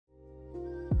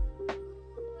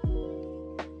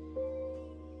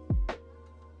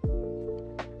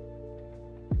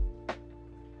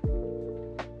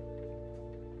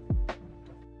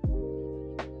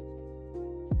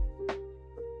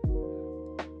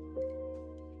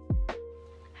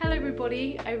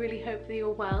everybody, I really hope that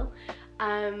you're well.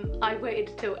 I waited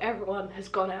until everyone has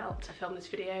gone out to film this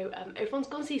video. Everyone's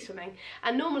gone sea swimming,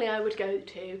 and normally I would go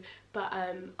too, but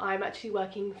I'm actually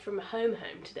working from home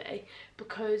today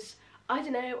because I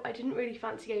don't know, I didn't really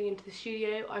fancy going into the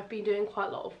studio. I've been doing quite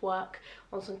a lot of work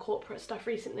on some corporate stuff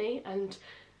recently, and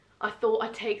I thought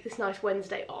I'd take this nice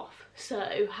Wednesday off.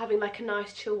 So having like a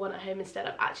nice chill one at home instead.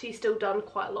 I've actually still done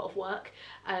quite a lot of work.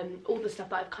 All the stuff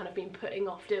that I've kind of been putting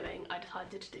off doing, I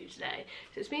decided to do today.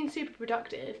 So it's been super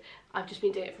productive. I've just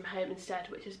been doing it from home instead,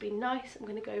 which has been nice. I'm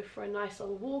gonna go for a nice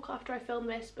long walk after I film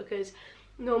this, because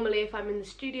normally if I'm in the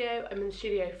studio, I'm in the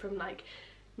studio from like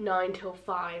 9 till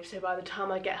 5. So by the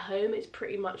time I get home, it's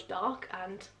pretty much dark.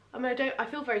 And I mean, I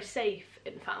feel very safe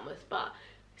in Falmouth, but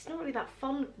it's not really that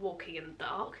fun walking in the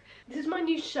dark. This is my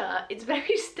new shirt. It's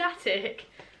very static,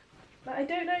 but I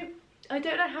don't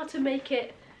know how to make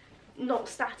it not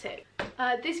static.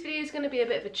 This video is going to be a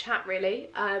bit of a chat really,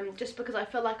 just because I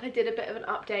feel like I did a bit of an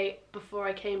update before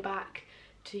I came back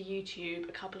to YouTube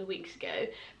a couple of weeks ago,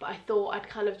 but I thought I'd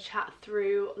kind of chat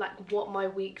through like what my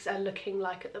weeks are looking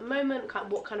like at the moment,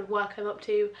 what kind of work I'm up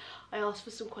to. I asked for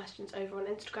some questions over on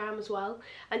Instagram as well.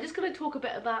 I'm just going to talk a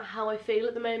bit about how I feel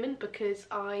at the moment, because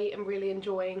I am really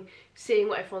enjoying seeing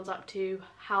what everyone's up to,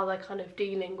 how they're kind of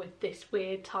dealing with this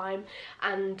weird time,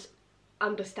 and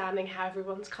understanding how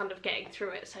everyone's kind of getting through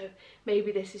it. So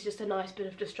maybe this is just a nice bit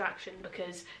of distraction,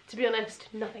 because to be honest,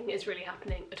 nothing is really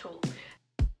happening at all.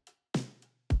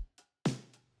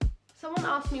 Someone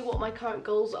asked me what my current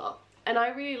goals are, and I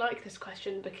really like this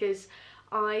question because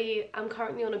I am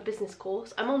currently on a business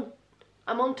course. I'm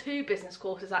on two business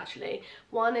courses actually.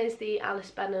 One is the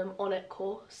Alice Benham On It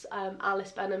course.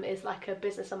 Alice Benham is like a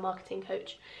business and marketing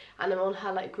coach, and I'm on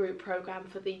her like group program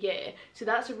for the year. So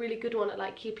that's a really good one at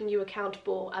like keeping you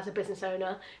accountable as a business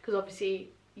owner, because obviously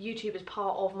YouTube is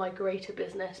part of my greater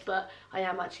business, but I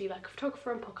am actually like a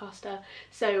photographer and podcaster.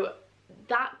 So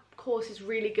that course is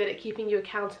really good at keeping you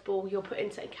accountable. You're put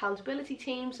into accountability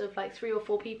teams of like 3 or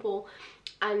 4 people,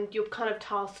 and you're kind of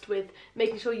tasked with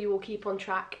making sure you will keep on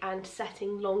track and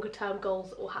setting longer term goals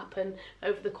that will happen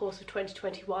over the course of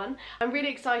 2021. I'm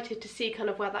really excited to see kind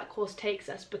of where that course takes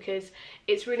us, because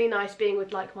it's really nice being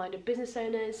with like-minded business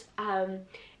owners.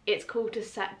 It's cool to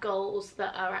set goals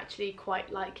that are actually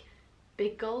quite like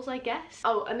big goals, I guess.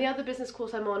 Oh, and the other business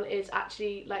course I'm on is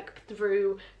actually like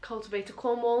through Cultivator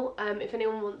Cornwall. If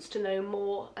anyone wants to know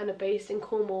more and are based in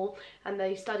Cornwall and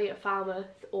they study at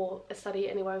Falmouth or study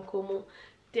anywhere in Cornwall,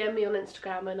 DM me on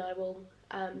Instagram and I will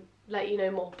let you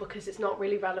know more, because it's not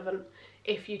really relevant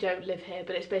if you don't live here,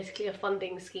 but it's basically a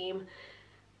funding scheme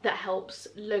that helps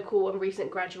local and recent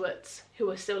graduates who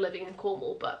are still living in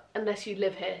Cornwall, but unless you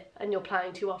live here and you're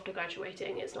planning to after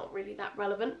graduating, it's not really that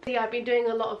relevant. Yeah, I've been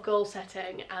doing a lot of goal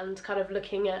setting and kind of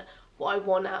looking at what I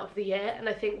want out of the year, and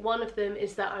I think one of them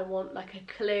is that I want like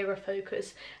a clearer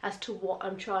focus as to what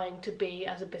I'm trying to be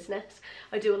as a business.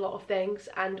 I do a lot of things,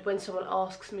 and when someone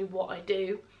asks me what I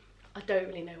do, I don't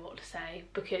really know what to say,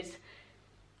 because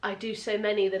I do so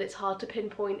many that it's hard to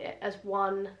pinpoint it as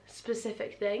one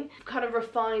specific thing. Kind of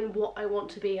refine what I want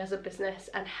to be as a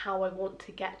business and how I want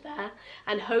to get there,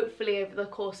 and hopefully over the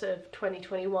course of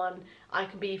 2021 I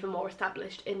can be even more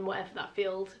established in whatever that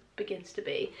field begins to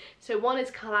be. So one is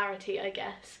clarity, I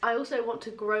guess. I also want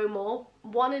to grow more,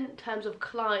 one in terms of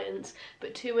clients,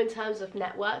 but 2 in terms of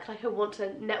network. Like I want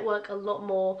to network a lot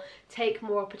more, take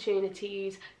more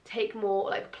opportunities, take more,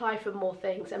 like apply for more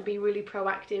things, and be really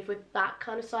proactive with that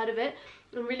kind of side of it.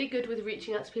 I'm really good with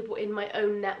reaching out to people in my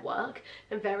own network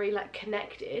and very like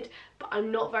connected, but I'm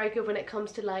not very good when it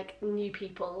comes to like new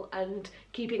people and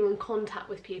keeping in contact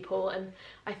with people, and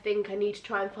I think I need to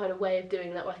try and find a way of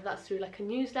doing that, whether that's through like a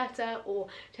newsletter or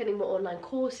attending more online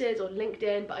courses or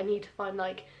LinkedIn, but I need to find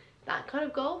like that kind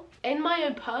of goal. In my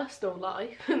own personal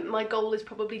life, my goal is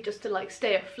probably just to like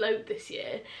stay afloat this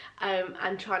year,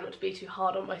 and try not to be too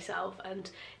hard on myself,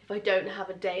 and if I don't have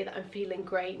a day that I'm feeling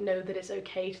great, know that it's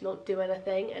okay to not do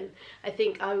anything. And I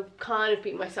think I kind of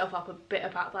beat myself up a bit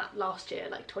about that last year.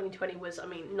 Like 2020 was, I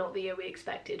mean, not the year we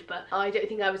expected, but I don't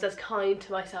think I was as kind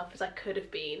to myself as I could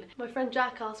have been. My friend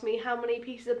Jack asked me, how many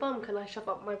pieces of bum can I shove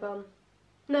up my bum?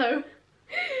 No.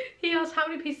 He asked, how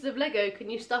many pieces of Lego can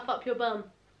you stuff up your bum?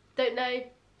 Don't know,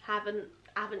 haven't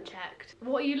checked.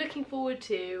 What are you looking forward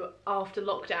to after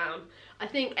lockdown? I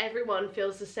think everyone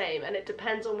feels the same, and it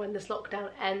depends on when this lockdown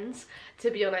ends,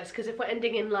 to be honest, because if we're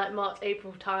ending in like March,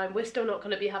 April time, we're still not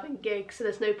going to be having gigs, so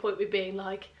there's no point with being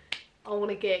like, I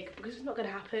want a gig, because it's not going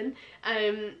to happen.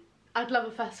 I'd love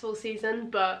a festival season,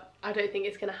 but I don't think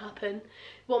it's going to happen.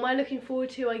 What am I looking forward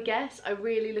to? I guess I'm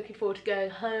really looking forward to going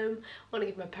home. I want to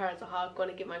give my parents a hug, I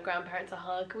want to give my grandparents a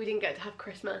hug. We didn't get to have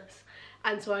Christmas,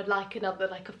 and so I'd like another,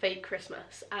 like a fake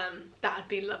Christmas. That'd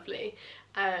be lovely.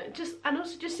 And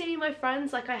also just seeing my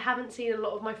friends. Like, I haven't seen a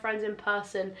lot of my friends in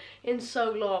person in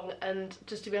so long, and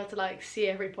just to be able to like see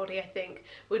everybody, I think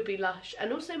would be lush.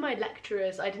 And also my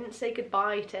lecturers, I didn't say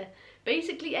goodbye to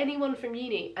basically anyone from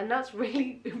uni, and that's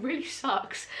really, it really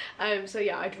sucks. So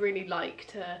yeah, I'd really like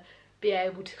to be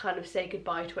able to kind of say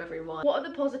goodbye to everyone. What are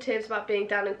the positives about being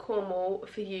down in Cornwall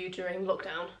for you during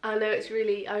lockdown? I know it's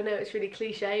really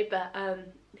cliche, but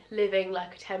living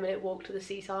like a 10-minute walk to the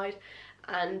seaside,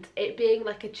 and it being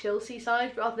like a chill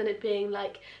seaside rather than it being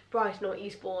like Brighton or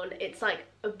Eastbourne. It's like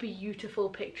a beautiful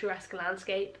picturesque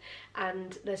landscape,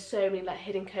 and there's so many like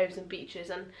hidden coves and beaches,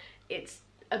 and it's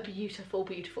a beautiful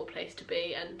place to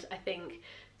be. And I think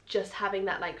just having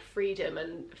that like freedom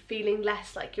and feeling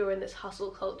less like you're in this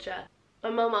hustle culture.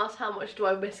 My mum asked how much do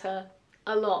I miss her.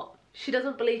 A lot. She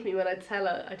doesn't believe me when I tell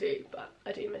her I do, but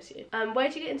I do miss you. Where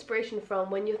do you get inspiration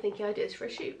from when you're thinking ideas for a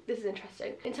shoot? This is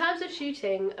interesting. In terms of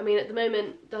shooting, I mean, at the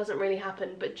moment it doesn't really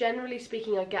happen, but generally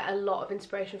speaking, I get a lot of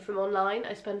inspiration from online.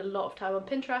 I spend a lot of time on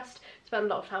Pinterest, spend a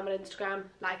lot of time on Instagram,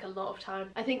 like a lot of time.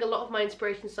 I think a lot of my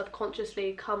inspiration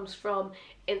subconsciously comes from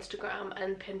Instagram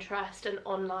and Pinterest and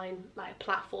online like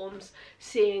platforms,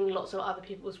 seeing lots of other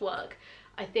people's work.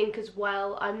 I think as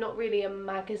well, I'm not really a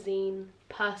magazine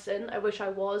person. I wish I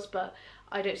was, but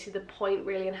I don't see the point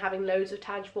really in having loads of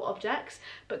tangible objects,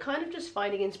 but kind of just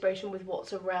finding inspiration with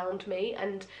what's around me.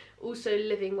 And also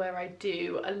living where I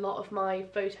do, a lot of my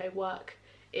photo work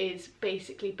is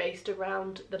basically based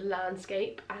around the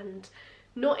landscape, and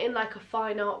not in like a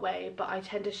fine art way, but I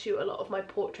tend to shoot a lot of my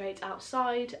portraits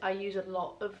outside. I use a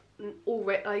lot of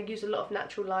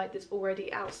natural light that's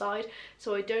already outside,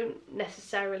 so I don't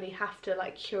necessarily have to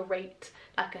like curate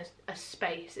like a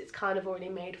space. It's kind of already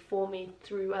made for me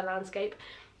through a landscape.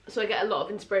 So I get a lot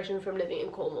of inspiration from living in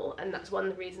Cornwall, and that's one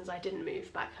of the reasons I didn't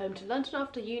move back home to London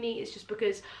after uni. It's just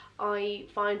because I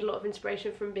find a lot of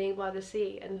inspiration from being by the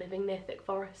sea and living near thick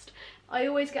forest. I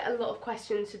always get a lot of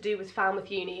questions to do with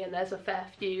Falmouth Uni, and there's a fair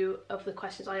few of the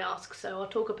questions I ask, so I'll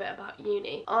talk a bit about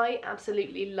uni. I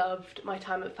absolutely loved my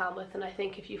time at Falmouth, and I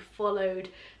think if you followed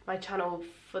my channel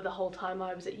for the whole time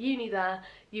I was at uni there,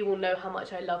 you will know how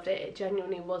much I loved it. It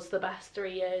genuinely was the best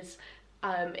 3 years.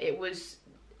 It was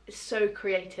so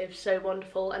creative, so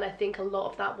wonderful, and I think a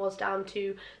lot of that was down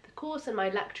to the course and my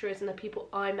lecturers and the people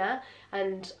I met.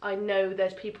 And I know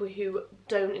there's people who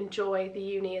don't enjoy the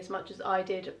uni as much as I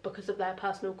did because of their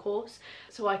personal course,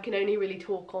 so I can only really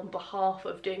talk on behalf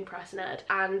of doing press and ed.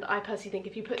 And I personally think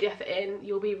if you put the effort in,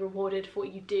 you'll be rewarded for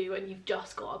what you do, and you've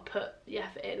just got to put the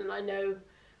effort in. And I know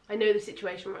the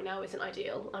situation right now isn't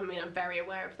ideal. I mean, I'm very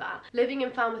aware of that. Living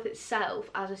in Falmouth itself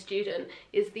as a student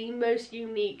is the most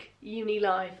unique uni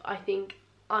life I think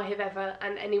I have ever,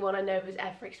 and anyone I know has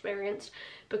ever experienced,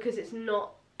 because it's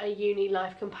not a uni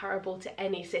life comparable to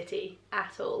any city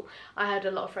at all. I had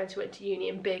a lot of friends who went to uni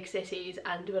in big cities,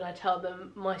 and when I tell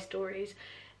them my stories,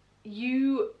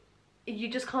 you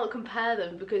just can't compare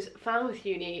them, because Falmouth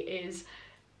Uni is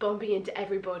bumping into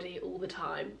everybody all the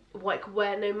time, like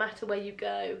where no matter where you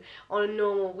go on a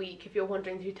normal week, if you're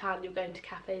wandering through town, you're going to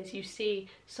cafes, you see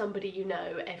somebody you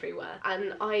know everywhere.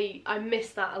 And I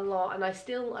miss that a lot, and I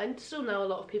still know a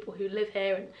lot of people who live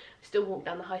here, and I still walk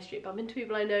down the high street, bump into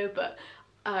people I know, but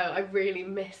I really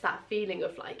miss that feeling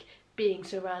of like being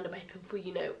surrounded by people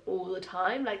you know all the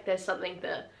time. Like there's something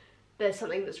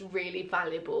that's really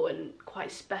valuable and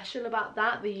quite special about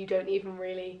that you don't even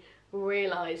really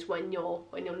realise when you're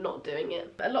not doing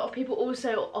it. A lot of people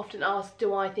also often ask,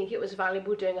 do I think it was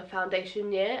valuable doing a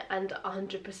foundation year? And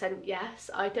 100% yes.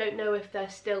 I don't know if they're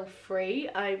still free.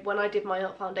 When I did my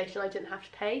art foundation, I didn't have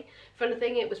to pay for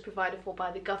anything. It was provided for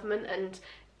by the government, and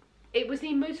it was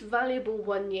the most valuable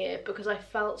 1 year because I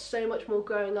felt so much more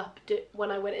growing up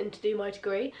when I went in to do my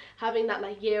degree. Having that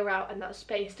like year out and that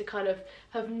space to kind of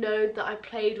have known that I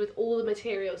played with all the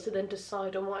materials to then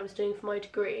decide on what I was doing for my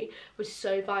degree was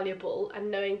so valuable,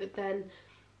 and knowing that then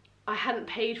I hadn't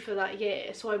paid for that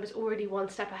year, so I was already one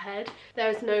step ahead.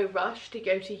 There is no rush to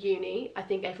go to uni. I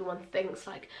think everyone thinks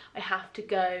like I have to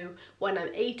go when I'm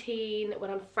 18,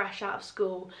 when I'm fresh out of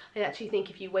school. I actually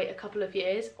think if you wait a couple of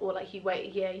years, or like you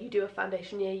wait a year, you do a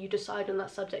foundation year, you decide on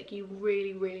that subject you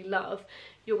really, really love,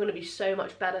 you're going to be so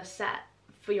much better set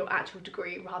for your actual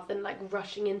degree rather than like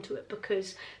rushing into it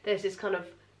because there's this kind of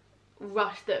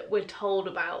rush that we're told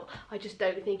about. I just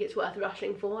don't think it's worth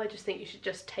rushing for. I just think you should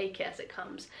just take it as it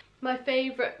comes. My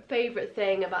favourite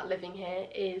thing about living here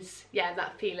is, yeah,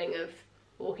 that feeling of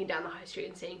walking down the high street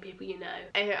and seeing people you know.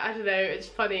 I don't know, it's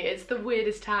funny, it's the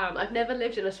weirdest town. I've never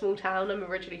lived in a small town. I'm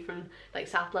originally from like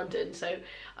South London, so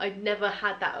I'd never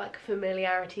had that like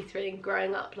familiarity thing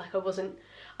growing up. Like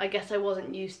I guess I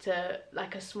wasn't used to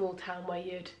like a small town where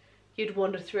you'd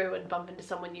wander through and bump into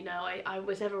someone you know. I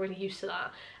was never really used to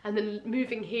that. And then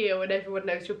moving here when everyone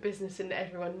knows your business and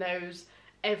everyone knows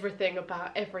everything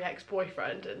about every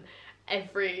ex-boyfriend and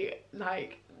every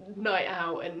like night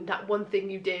out and that one thing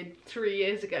you did 3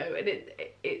 years ago, and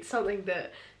it's something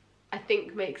that I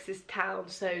think makes this town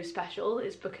so special,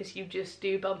 is because you just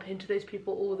do bump into those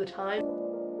people all the time.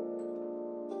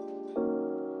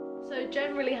 So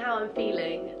generally how I'm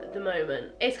feeling at the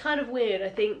moment, it's kind of weird. I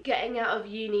think getting out of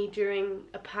uni during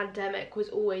a pandemic was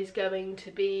always going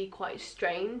to be quite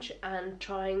strange, and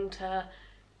trying to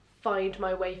find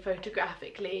my way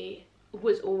photographically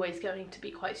was always going to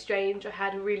be quite strange. I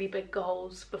had really big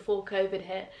goals before COVID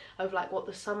hit of like what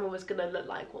the summer was going to look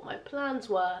like, what my plans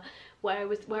were,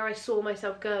 where I saw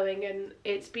myself going, and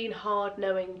it's been hard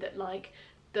knowing that like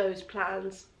those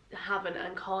plans haven't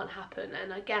and can't happen.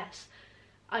 And I guess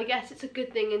it's a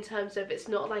good thing in terms of it's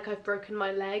not like I've broken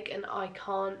my leg and I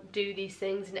can't do these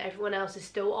things and everyone else is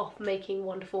still off making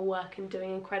wonderful work and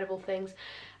doing incredible things.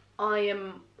 I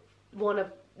am one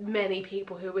of many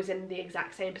people who was in the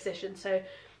exact same position, so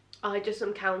I just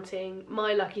am counting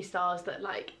my lucky stars that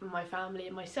like my family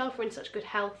and myself are in such good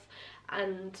health,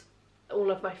 and all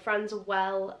of my friends are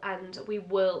well, and we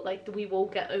will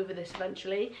get over this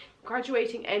eventually.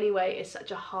 Graduating anyway is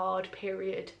such a hard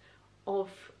period of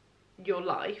your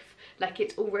life. Like,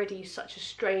 it's already such a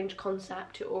strange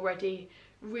concept. You're already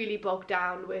really bogged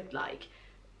down with like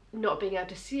not being able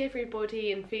to see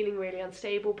everybody and feeling really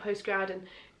unstable post-grad, and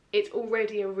it's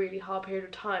already a really hard period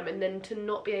of time, and then to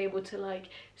not be able to like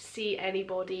see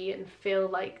anybody and feel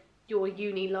like your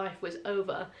uni life was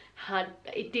over,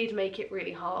 it did make it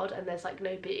really hard. And there's like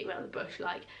no beating around the bush.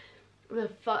 Like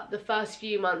the first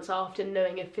few months after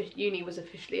knowing if uni was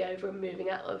officially over and moving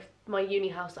out of my uni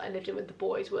house that I lived in with the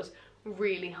boys was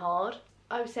really hard.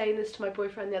 I was saying this to my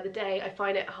boyfriend the other day, I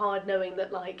find it hard knowing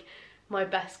that like my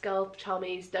best girl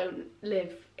chummies don't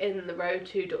live in the road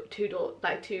two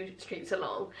streets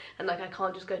along, and like I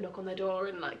can't just go knock on their door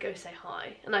and like go say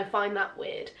hi, and I find that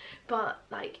weird. But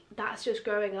like that's just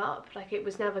growing up. Like it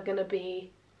was never gonna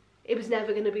be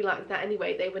like that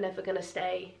anyway. They were never gonna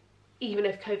stay, even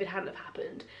if COVID hadn't have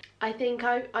happened. I think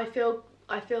I feel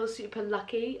super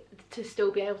lucky to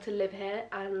still be able to live here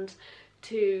and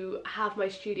to have my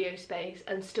studio space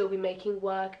and still be making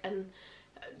work and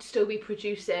still be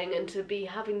producing, and to be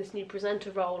having this new presenter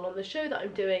role on the show that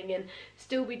I'm doing, and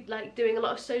still be like doing a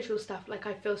lot of social stuff. Like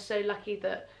I feel so lucky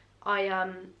that I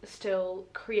am still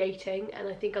creating, and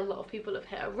I think a lot of people have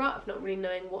hit a rut of not really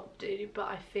knowing what to do, but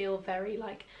I feel very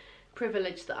like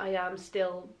privileged that I am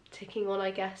still ticking on,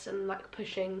 I guess, and like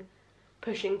pushing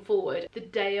forward. The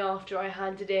day after I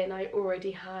handed in, I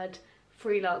already had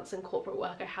freelance and corporate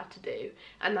work I had to do,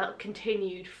 and that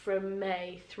continued from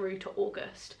May through to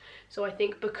August. So I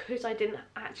think because I didn't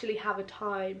actually have a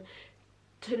time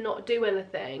to not do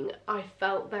anything, I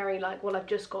felt very like, well, I've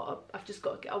just got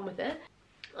to get on with it.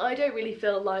 I don't really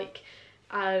feel like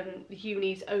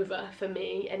uni's over for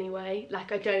me anyway.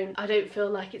 Like I don't feel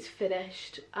like it's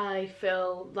finished. I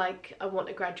feel like I want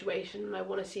a graduation, I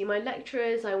want to see my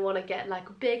lecturers, I want to get like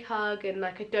a big hug, and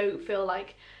like I don't feel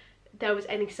like there was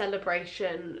any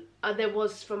celebration. There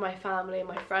was for my family and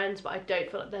my friends, but I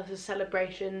don't feel like there was a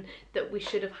celebration that we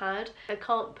should have had. I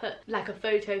can't put like a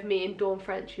photo of me and Dawn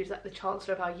French, who's like the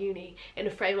chancellor of our uni, in a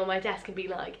frame on my desk and be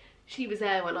like, she was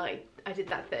there when I did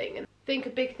that thing. And I think a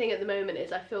big thing at the moment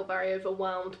is I feel very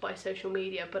overwhelmed by social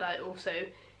media, but I also,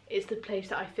 it's the place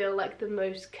that I feel like the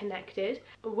most connected,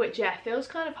 which yeah, feels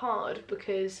kind of hard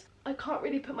because I can't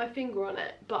really put my finger on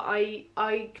it, but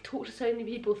I talk to so many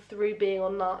people through being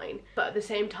online, but at the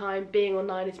same time being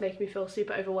online is making me feel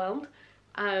super overwhelmed.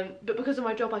 But because of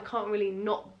my job I can't really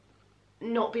not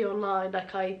be online.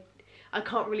 Like I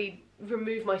can't really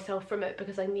remove myself from it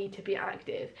because I need to be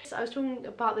active. So I was talking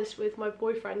about this with my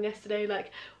boyfriend yesterday,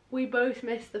 like we both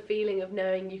miss the feeling of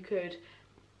knowing you could,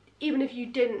 even if you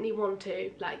didn't want to,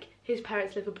 like his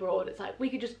parents live abroad, it's like we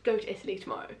could just go to Italy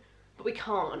tomorrow. But we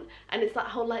can't, and it's that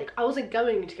whole like I wasn't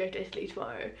going to go to Italy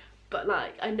tomorrow, but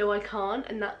like I know I can't,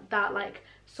 and that like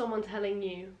someone telling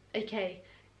you, okay,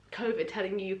 COVID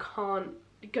telling you can't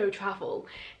go travel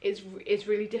is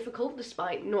really difficult,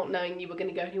 despite not knowing you were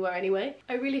going to go anywhere anyway.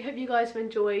 I really hope you guys have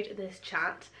enjoyed this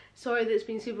chat. Sorry that it's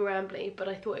been super rambly, but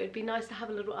I thought it would be nice to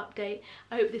have a little update.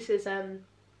 I hope this has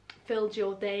filled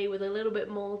your day with a little bit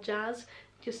more jazz,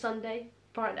 just Sunday,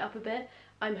 brighten it up a bit.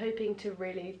 I'm hoping to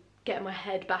really getting my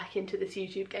head back into this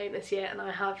YouTube game this year, and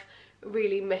I have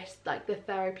really missed like the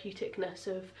therapeuticness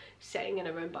of sitting in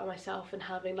a room by myself and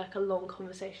having like a long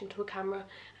conversation to a camera.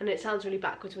 And it sounds really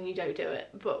backwards when you don't do it,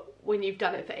 but when you've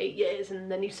done it for 8 years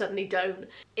and then you suddenly don't,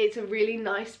 it's a really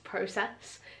nice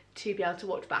process to be able to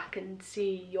watch back and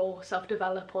see yourself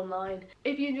develop online.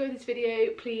 If you enjoyed this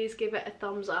video, please give it a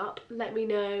thumbs up. Let me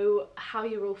know how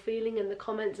you're all feeling in the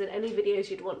comments and any videos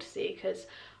you'd want to see, because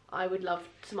I would love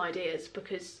some ideas,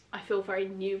 because I feel very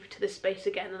new to this space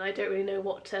again and I don't really know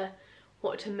what to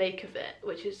make of it,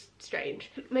 which is strange.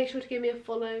 Make sure to give me a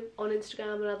follow on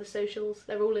Instagram and other socials.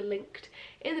 They're all linked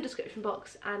in the description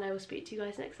box, and I will speak to you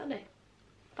guys next Sunday.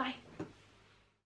 Bye.